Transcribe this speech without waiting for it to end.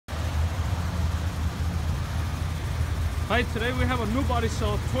Hi, today we have a new body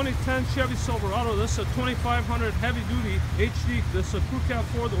sale, 2010 Chevy Silverado. This is a 2500 heavy duty HD. This is a crew cab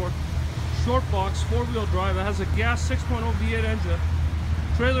 4-door, short box, 4-wheel drive. It has a gas 6.0 V8 engine,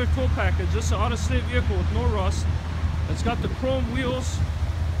 trailer tow package. This is an out-of-state vehicle with no rust. It's got the chrome wheels,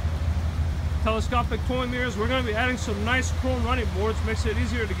 telescopic towing mirrors. We're going to be adding some nice chrome running boards, makes it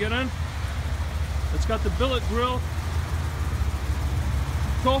easier to get in. It's got the billet grille,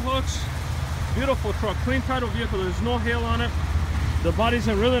 tow hooks. Beautiful truck, clean title vehicle. There's no hail on it. The body's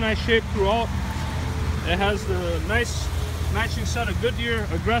in really nice shape throughout. It has the nice matching set of Goodyear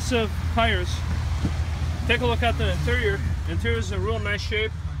aggressive tires. Take a look at the interior. Interior is in real nice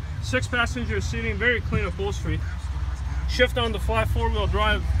shape. 6-passenger seating, very clean upholstery. Shift on the flat 4-wheel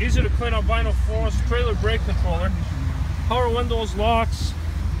drive, easy to clean up vinyl floors, trailer brake controller, power windows, locks,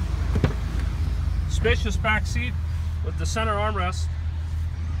 spacious back seat with the center armrest.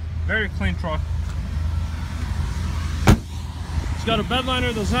 Very clean truck. It's got a bed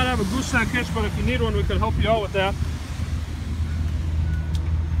liner, does not have a gooseneck hitch, but if you need one, we can help you out with that.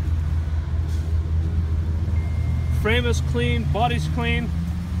 Frame is clean, body's clean.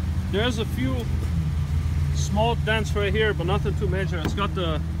 There's a few small dents right here, but nothing too major. It's got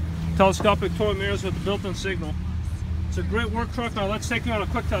the telescopic towing mirrors with the built-in signal. It's a great work truck. Now let's take you on a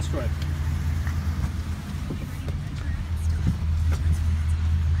quick test drive.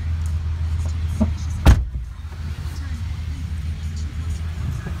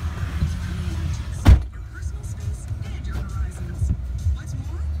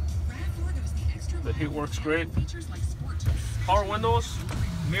 The heat works great. Power windows,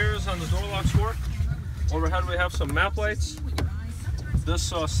 mirrors on the door locks work. Overhead we have some map lights. This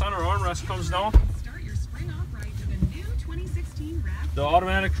center armrest comes down. The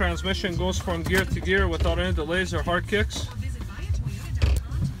automatic transmission goes from gear to gear without any delays or hard kicks.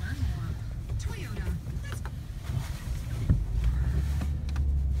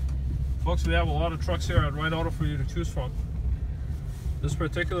 Folks, we have a lot of trucks here at Ride Auto for you to choose from. This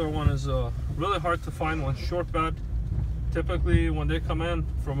particular one is really hard to find one, short bed. Typically when they come in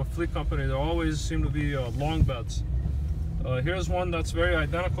from a fleet company, there always seem to be long beds. Here's one that's very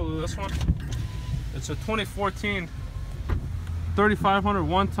identical to this one. It's a 2014 3500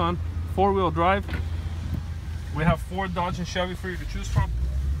 1-ton 4-wheel drive. We have Ford, Dodge, and Chevy for you to choose from.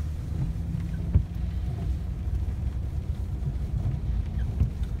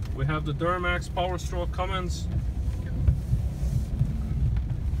 We have the Duramax Power Stroke Cummins.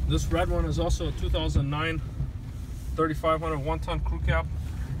 This red one is also a 2009 3500 1-ton crew cab,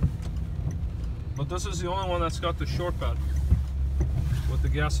 but this is the only one that's got the short bed with the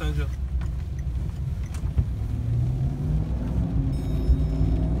gas engine.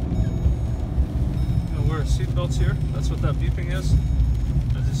 And wear seat belts here. That's what that beeping is.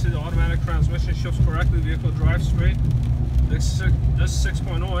 As you see, the automatic transmission shifts correctly. The vehicle drives straight. This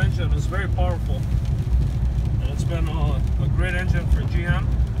 6.0 engine is very powerful, and it's been a great engine for GM.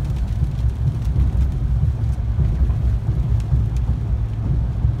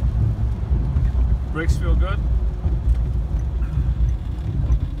 Brakes feel good.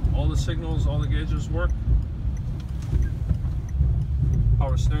 All the signals, all the gauges work.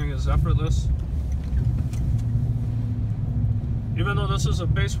 Power steering is effortless. Even though this is a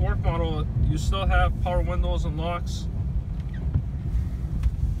base work model, you still have power windows and locks.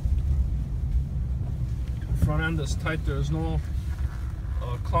 Front end is tight. There's no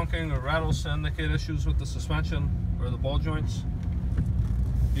clunking or rattles to indicate issues with the suspension or the ball joints.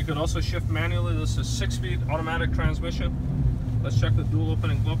 You could also shift manually. This is 6-speed automatic transmission. Let's check the dual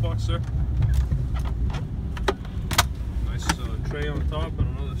opening glove box there. Nice tray on top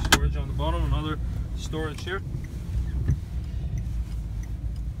and another storage on the bottom, another storage here.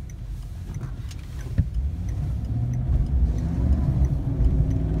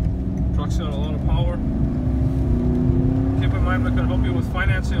 Truck's got a lot of power. Keep in mind, we can help you with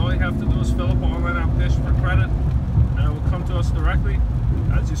financing. All you have to do is fill up an online application for credit, and it will come to us directly.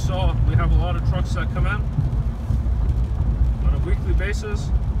 As you saw, we have a lot of trucks that come in on a weekly basis.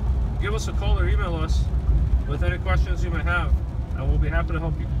 Give us a call or email us with any questions you may have, and we'll be happy to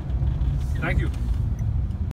help you. Thank you.